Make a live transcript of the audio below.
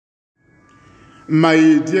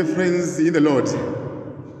My dear friends in the Lord,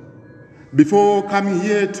 before coming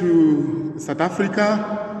here to South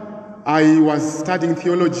Africa, I was studying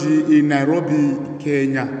theology in Nairobi,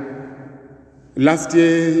 Kenya. Last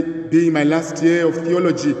year, being my last year of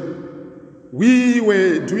theology, we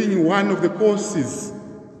were doing one of the courses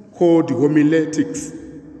called homiletics.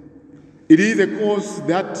 It is a course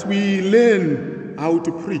that we learn how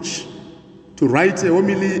to preach, to write a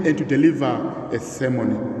homily and to deliver a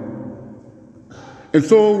sermon. And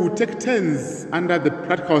so we take turns under the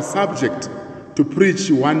practical subject to preach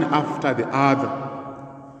one after the other.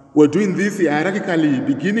 We're doing this hierarchically,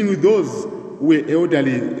 beginning with those who were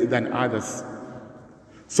elderly than others.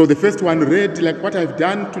 So the first one read like what I've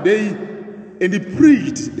done today, and he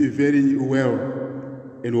preached very well.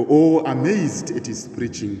 And we're all amazed at his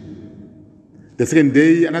preaching. The second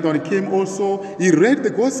day, another one came also. He read the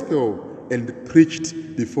gospel and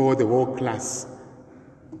preached before the whole class.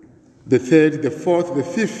 The third, the fourth, the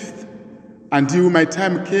fifth, until my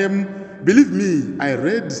time came, believe me, I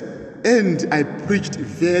read and I preached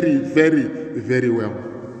very, very, very well.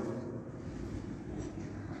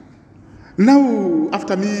 Now,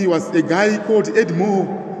 after me was a guy called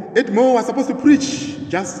Edmore. Edmore was supposed to preach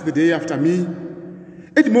just the day after me.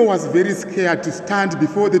 Edmore was very scared to stand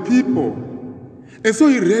before the people. And so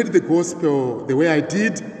he read the gospel the way I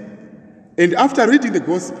did. And after reading the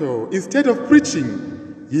gospel, instead of preaching,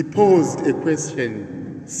 he posed a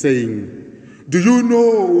question saying, "Do you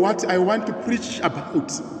know what I want to preach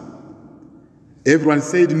about?" Everyone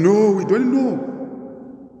said, "No, we don't know."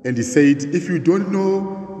 And he said, "If you don't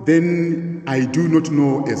know, then I do not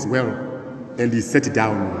know as well." And he sat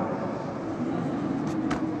down.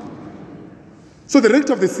 So the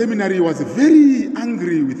rector of the seminary was very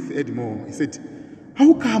angry with Edmore. He said,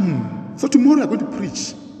 "How come? So tomorrow I'm going to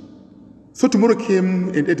preach." So tomorrow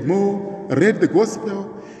came and Edmore read the gospel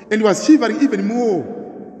and was shivering even more.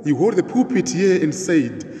 He held the pulpit here and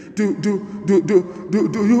said, Do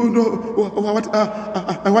you know what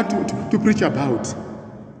I want to preach about?"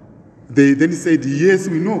 They then said, "Yes,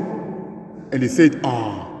 we know." And he said,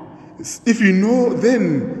 "If you know,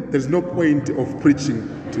 then there's no point of preaching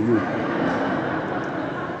to you."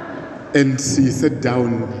 And he sat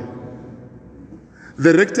down.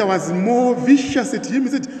 The rector was more vicious at him. He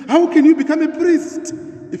said, "How can you become a priest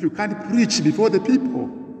if you can't preach before the people?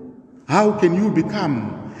 How can you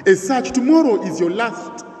become? As such, tomorrow is your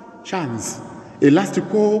last chance, a last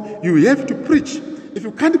call. You have to preach. If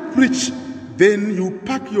you can't preach, then you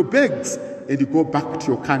pack your bags and you go back to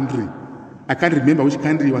your country." I can't remember which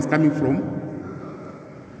country he was coming from.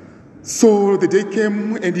 So the day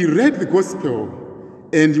came and he read the gospel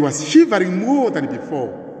and he was shivering more than before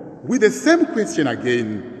with the same question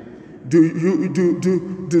again. Do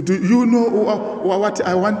you know what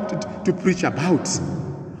I want to preach about?"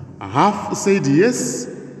 Half said yes,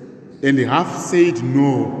 and half said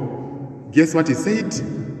no. Guess what he said?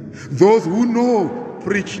 "Those who know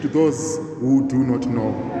preach to those who do not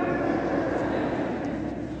know."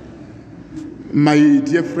 My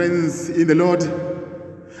dear friends in the Lord,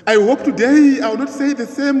 I hope today I will not say the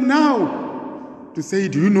same now. To say,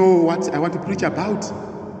 "Do you know what I want to preach about?"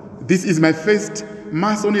 This is my first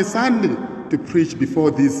Mass on a Sunday to preach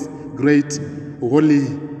before this great, holy,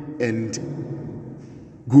 and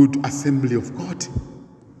good assembly of God.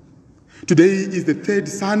 Today is the third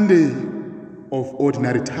Sunday of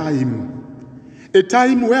ordinary time, a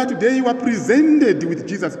time where today we are presented with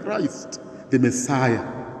Jesus Christ, the Messiah.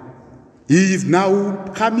 He is now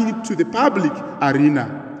coming to the public arena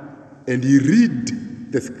and he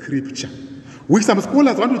read the scripture, which some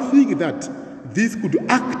scholars want to think that this could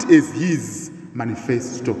act as his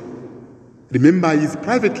manifesto. Remember his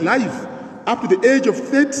private life up to the age of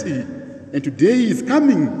 30, and today he is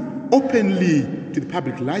coming openly to the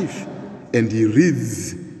public life, and he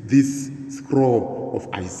reads this scroll of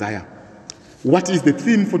Isaiah. What is the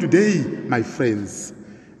theme for today, my friends?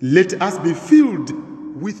 Let us be filled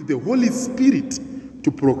with the Holy Spirit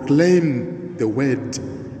to proclaim the word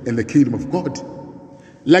and the kingdom of God.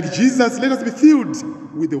 Like Jesus, let us be filled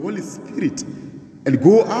with the Holy Spirit and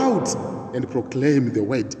go out and proclaim the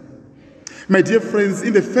word. My dear friends,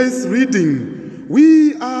 in the first reading,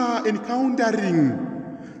 we are encountering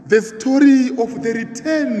the story of the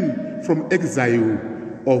return from exile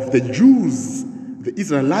of the Jews, the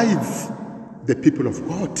Israelites, the people of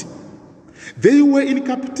God. They were in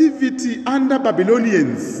captivity under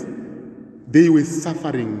Babylonians. They were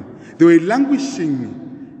suffering. They were languishing.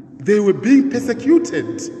 They were being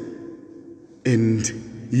persecuted. And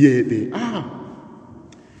here they are.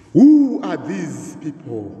 Who are these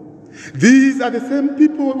people? These are the same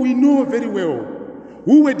people we know very well,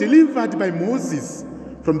 who were delivered by Moses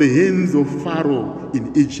from the hands of Pharaoh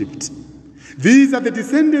in Egypt. These are the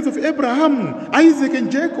descendants of Abraham, Isaac,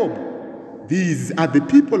 and Jacob. These are the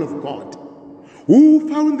people of God who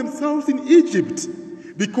found themselves in Egypt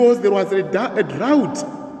because there was a drought,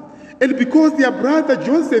 and because their brother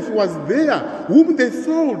Joseph was there, whom they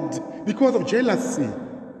sold because of jealousy.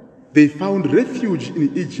 They found refuge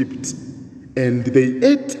in Egypt, and they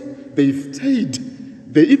ate, they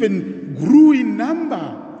stayed, they even grew in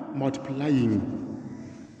number, multiplying.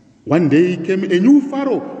 One day came a new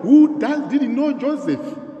Pharaoh who didn't know Joseph,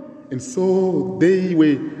 and so they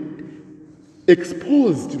were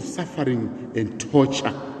exposed to suffering and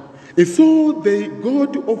torture. And so the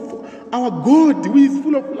God of our God, who is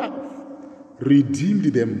full of love, redeemed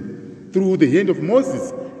them through the hand of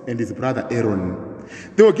Moses and his brother Aaron.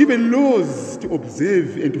 They were given laws to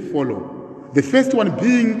observe and to follow. The first one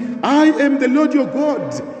being, I am the Lord your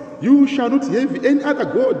God. You shall not have any other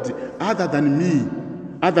God other than me.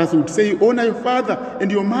 Others would say, honor your father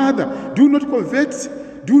and your mother. Do not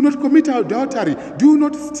covet. Do not commit adultery. Do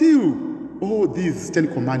not steal. All these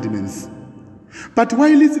 10 commandments. But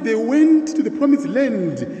while they went to the promised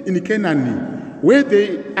land in Canaan, where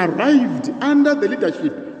they arrived under the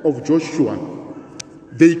leadership of Joshua,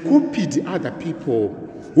 they copied other people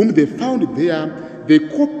whom they found there. They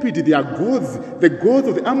copied their gods, the gods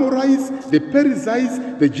of the Amorites, the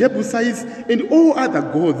Perizzites, the Jebusites, and all other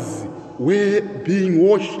gods were being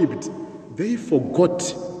worshipped. They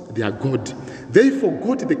forgot their God. They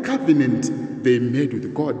forgot the covenant they made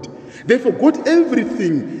with God. They forgot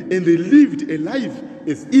everything, and they lived a life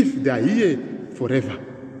as if they are here forever.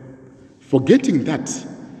 Forgetting that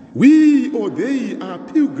we or they are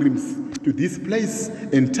pilgrims to this place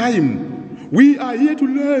and time. We are here to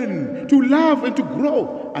learn, to love, and to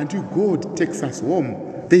grow until God takes us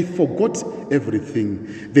home. They forgot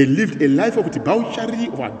everything. They lived a life of debauchery,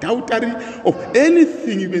 of adultery, of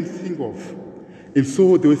anything you can think of. And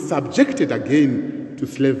so they were subjected again to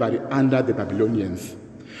slavery under the Babylonians.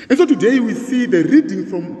 And so today we see the reading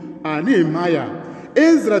from Nehemiah.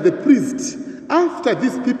 Ezra the priest, after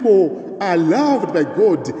these people are loved by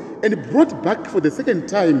God and brought back for the second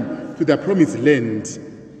time to their promised land,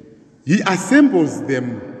 he assembles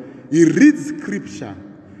them, he reads scripture,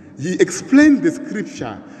 he explains the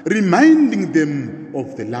scripture, reminding them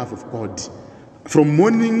of the love of God. From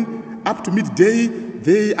morning up to midday,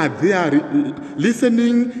 they are there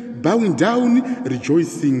listening, bowing down,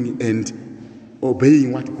 rejoicing, and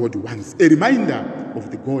obeying what God wants. A reminder of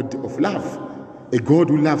the God of love, a God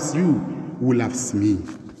who loves you, who loves me.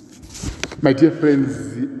 My dear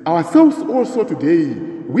friends, ourselves also today,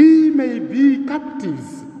 we may be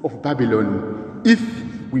captives of Babylon if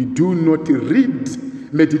we do not read,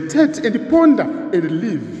 meditate, and ponder and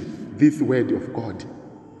live this word of God.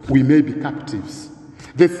 We may be captives.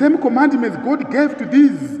 The same commandments God gave to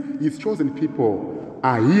these, his chosen people,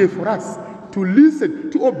 are here for us to listen,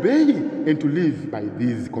 to obey, and to live by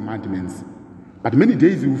these commandments. But many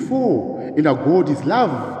days we fall, and our God is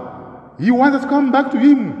love. He wants us to come back to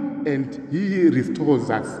him, and he restores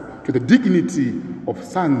us to the dignity of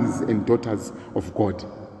sons and daughters of God.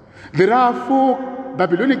 There are 4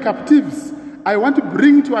 Babylonian captives I want to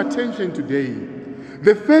bring to attention today.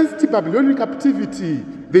 The first Babylonian captivity,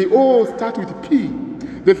 they all start with P.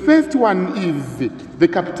 The first one is the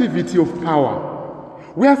captivity of power,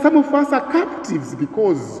 where some of us are captives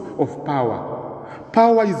because of power.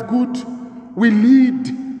 Power is good. We need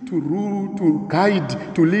to rule, to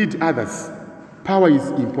guide, to lead others. Power is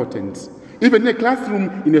important. Even in a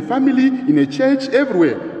classroom, in a family, in a church,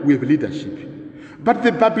 everywhere, we have leadership. But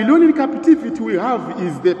the Babylonian captivity we have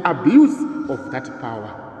is the abuse of that power.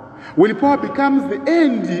 When power becomes the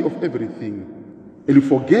end of everything, and we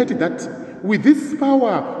forget that with this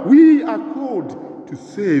power, we are called to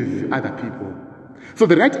save other people. So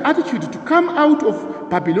the right attitude to come out of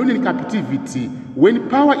Babylonian captivity when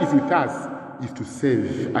power is with us is to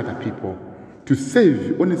save other people, to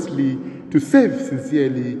save honestly, to save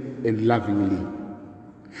sincerely and lovingly.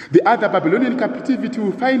 The other Babylonian captivity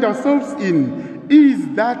we find ourselves in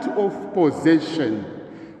is that of possession.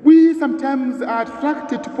 We sometimes are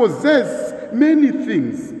attracted to possess many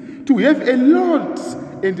things, to have a lot,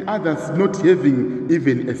 and others not having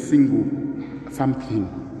even a single something.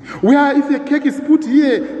 Where if a cake is put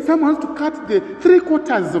here, someone has to cut the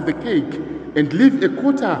 3/4 of the cake and leave a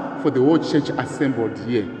quarter for the whole church assembled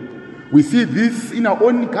here. We see this in our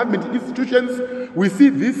own government institutions. We see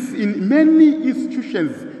this in many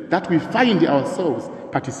institutions that we find ourselves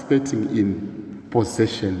participating in.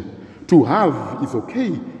 Possession. To have is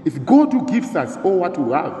okay. It's God who gives us all what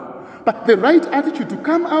we have. But the right attitude to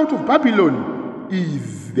come out of Babylon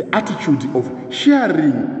is the attitude of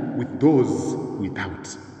sharing with those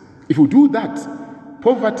without. If we do that,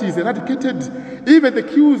 poverty is eradicated. Even the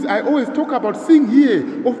queues I always talk about seeing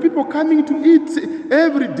here of people coming to eat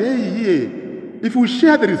every day here. If we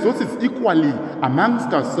share the resources equally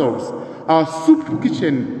amongst ourselves, our soup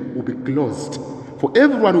kitchen will be closed for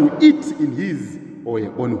everyone who eat in his or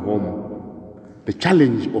her own home. The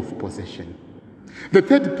challenge of possession. The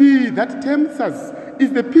third P that tempts us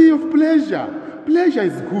is the P of pleasure. Pleasure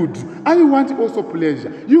is good. I want also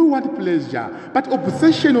pleasure. You want pleasure. But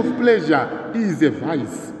obsession of pleasure is a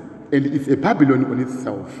vice, and it's a Babylon on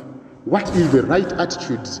itself. What is the right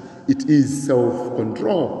attitude? It is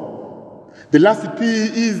self-control. The last P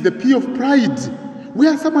is the P of pride,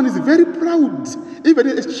 where someone is very proud. Even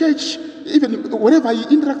in a church, even whenever he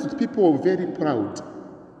interacts with people, very proud.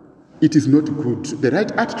 It is not good. The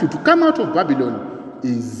right attitude to come out of Babylon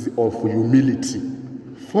is of humility,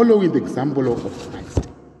 following the example of Christ.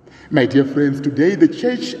 My dear friends, today the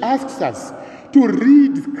church asks us to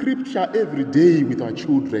read scripture every day with our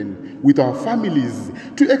children, with our families,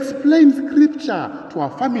 to explain scripture to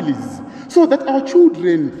our families, so that our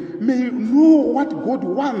children may know what God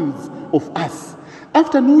wants of us.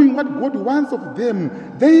 After knowing what God wants of them,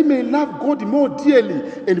 they may love God more dearly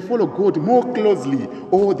and follow God more closely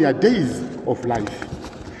all their days of life.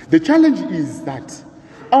 The challenge is that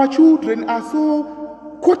our children are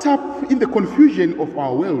so caught up in the confusion of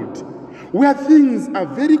our world, where things are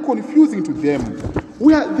very confusing to them,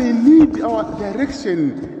 where they need our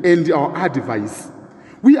direction and our advice.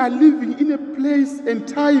 We are living in a place and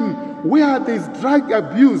time where there's drug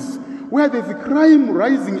abuse, where there's crime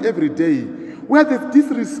rising every day, where there's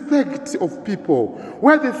disrespect of people,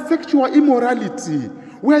 where there's sexual immorality,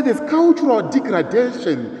 where there's cultural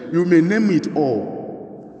degradation, you may name it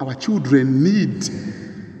all. Our children need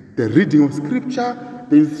the reading of scripture,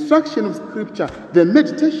 the instruction of scripture, the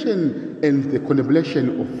meditation and the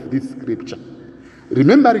contemplation of this scripture.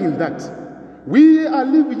 Remembering that we are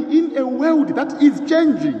living in a world that is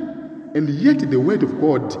changing, and yet the word of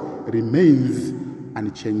God remains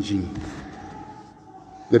unchanging.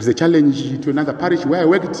 There is a challenge to another parish where I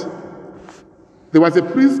worked. There was a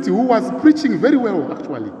priest who was preaching very well,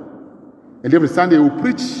 actually. And every Sunday he would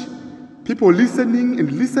preach, people listening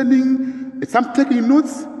and listening, some taking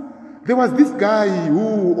notes. There was this guy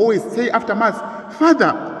who always say after Mass,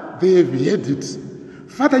 Father, they have heard it.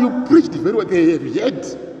 Father, you preached very well, they have heard.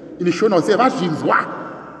 In the show now, say, they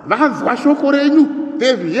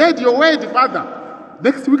have heard your word, Father.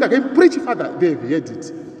 Next week again, preach, Father, they have heard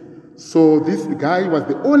it. So this guy was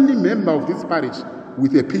the only member of this parish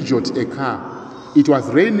with a Peugeot, a car. It was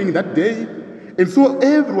raining that day, and so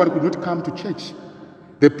everyone could not come to church.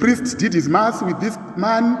 The priest did his Mass with this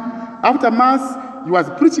man. After Mass, he was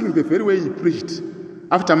preaching the very way he preached.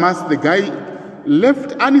 After Mass, the guy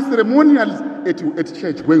left unceremonially at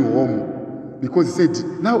church, going home, because he said,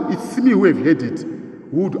 now it's me who have heard it.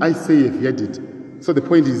 Who do I say have heard it? So the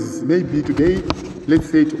point is, maybe today, let's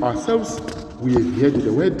say to ourselves, we have heard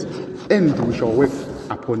the word, and we shall work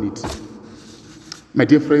upon it. My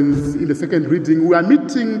dear friends, in the second reading, we are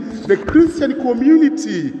meeting the Christian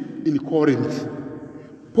community in Corinth.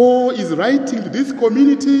 Paul is writing to this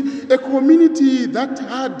community, a community that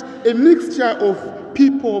had a mixture of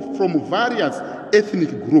people from various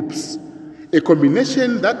ethnic groups, a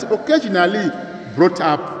combination that occasionally brought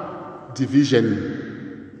up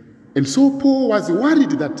division. And so Paul was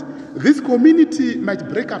worried that this community might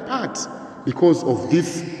break apart because of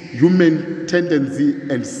this human tendency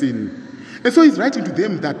and sin. And so he's writing to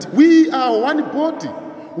them that we are one body.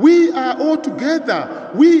 We are all together.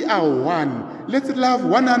 We are one. Let's love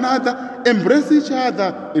one another, embrace each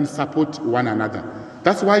other, and support one another.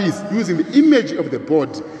 That's why he's using the image of the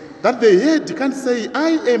body. That the head can't say,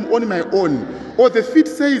 I am on my own. Or the feet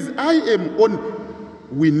says, I am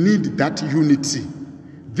on. We need that unity.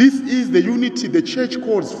 This is the unity the church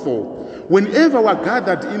calls for. Whenever we're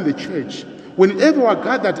gathered in the church, whenever we're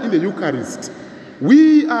gathered in the Eucharist,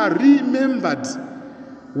 we are remembered,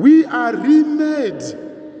 we are remade,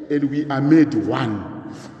 and we are made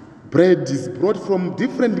one. Bread is brought from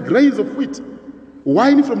different grains of wheat,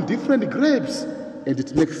 wine from different grapes, and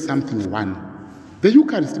it makes something one. The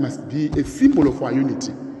Eucharist must be a symbol of our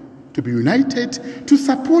unity, to be united, to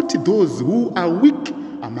support those who are weak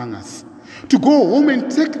among us, to go home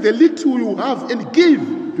and take the little you have and give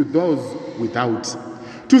to those without.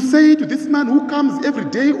 To say to this man who comes every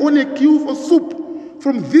day on a queue for soup,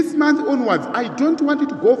 from this month onwards, I don't want you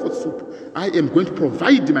to go for soup. I am going to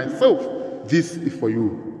provide myself this for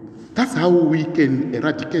you. That's how we can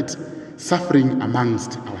eradicate suffering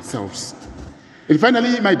amongst ourselves. And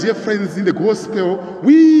finally, my dear friends, in the gospel,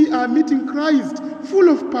 we are meeting Christ full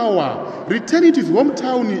of power, returning to his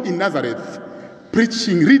hometown in Nazareth.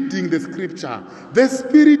 preaching, reading the scripture. The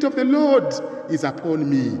Spirit of the Lord is upon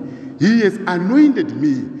me. He has anointed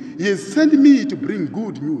me. He has sent me to bring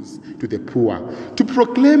good news to the poor, to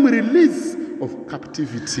proclaim release of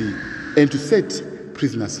captivity, and to set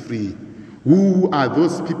prisoners free. Who are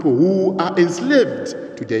those people who are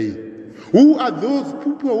enslaved today? Who are those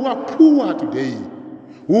people who are poor today?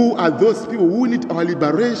 Who are those people who need our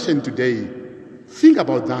liberation today? Think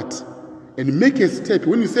about that and make a step.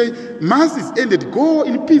 When you say, Mass is ended, go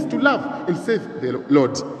in peace to love and serve the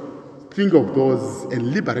Lord. Think of those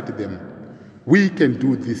and liberate them. We can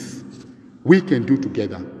do this. We can do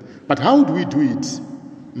together. But how do we do it?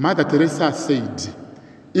 Mother Teresa said,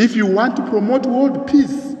 if you want to promote world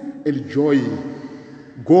peace and joy,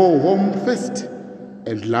 go home first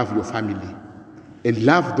and love your family and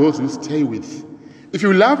love those you stay with. If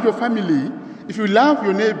you love your family, if you love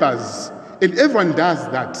your neighbors, and everyone does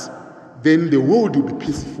that, then the world will be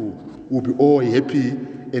peaceful, we'll be all happy,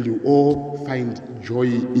 and you all find joy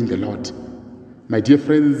in the Lord. My dear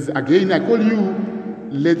friends, again I call you,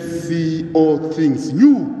 let's see all things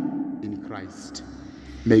new in Christ.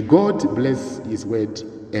 May God bless his word.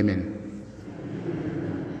 Amen.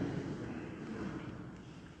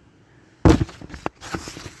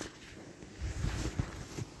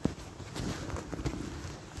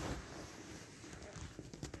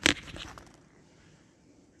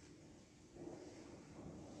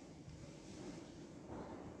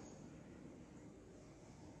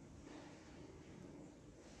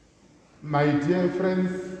 My dear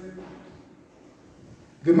friends,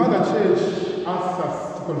 the Mother Church asks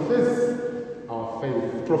us to confess our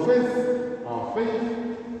faith, profess our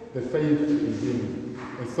faith, the faith in Him.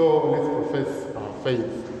 And so let's profess our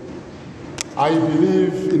faith. I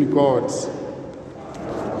believe in God,